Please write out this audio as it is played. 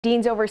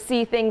Deans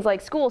oversee things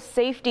like school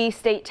safety,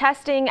 state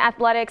testing,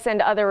 athletics,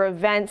 and other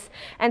events.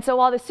 And so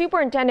while the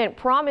superintendent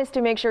promised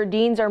to make sure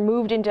deans are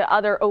moved into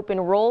other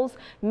open roles,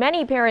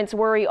 many parents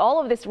worry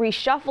all of this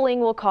reshuffling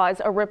will cause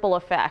a ripple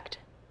effect.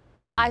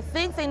 I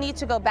think they need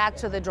to go back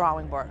to the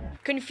drawing board.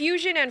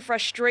 Confusion and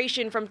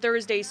frustration from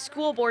Thursday's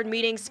school board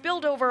meeting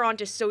spilled over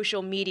onto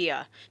social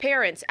media.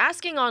 Parents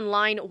asking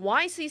online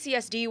why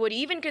CCSD would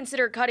even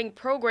consider cutting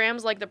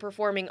programs like the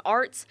performing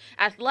arts,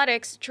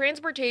 athletics,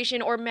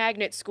 transportation, or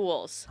magnet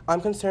schools.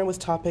 I'm concerned with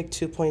topic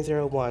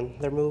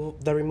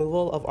 2.01, the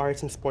removal of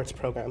arts and sports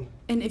program.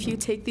 And if you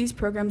take these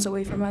programs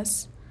away from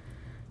us,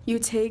 you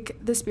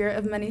take the spirit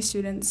of many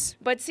students.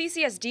 But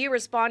CCSD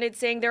responded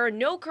saying there are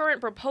no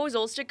current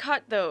proposals to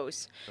cut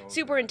those.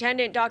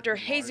 Superintendent Dr.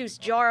 Jesus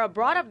Jara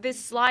brought up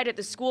this slide at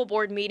the school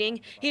board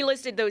meeting. He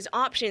listed those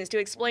options to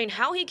explain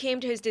how he came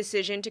to his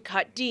decision to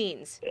cut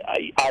deans.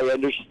 I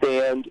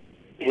understand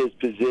his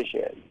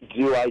position.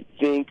 Do I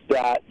think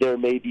that there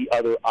may be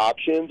other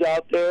options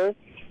out there?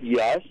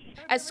 Yes.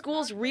 As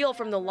schools reel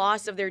from the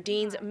loss of their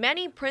deans,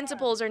 many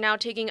principals are now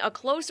taking a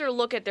closer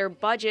look at their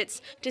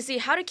budgets to see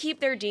how to keep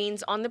their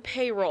deans on the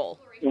payroll.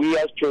 We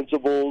as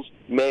principals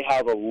may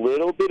have a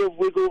little bit of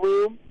wiggle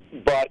room,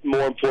 but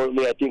more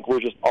importantly, I think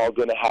we're just all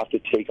going to have to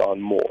take on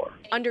more.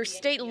 Under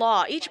state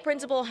law, each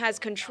principal has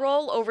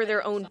control over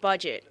their own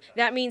budget.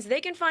 That means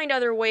they can find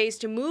other ways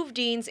to move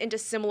deans into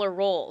similar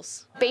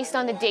roles. Based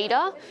on the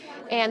data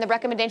and the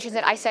recommendations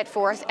that I set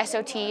forth,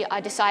 SOT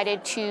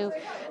decided to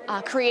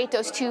create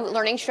those 2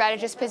 learning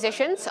strategist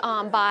positions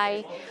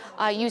by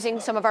using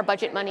some of our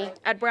budget money.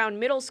 At Brown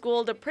Middle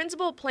School, the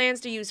principal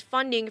plans to use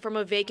funding from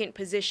a vacant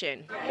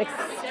position.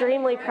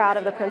 Extremely proud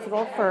of the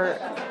principal for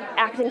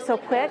acting so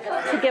quick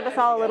to give us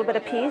all a little bit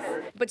of peace.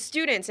 But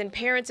students and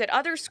parents at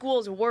other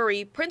schools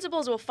worry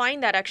principals will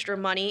find that extra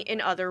money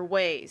in other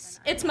ways.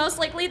 It's most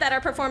likely that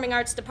our performing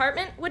arts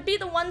department would be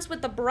the ones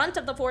with the brunt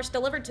of the force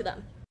delivered to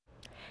them.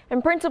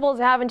 And principals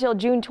have until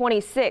June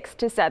 26th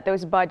to set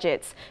those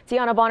budgets.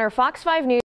 Tiana Bonner, Fox 5 News.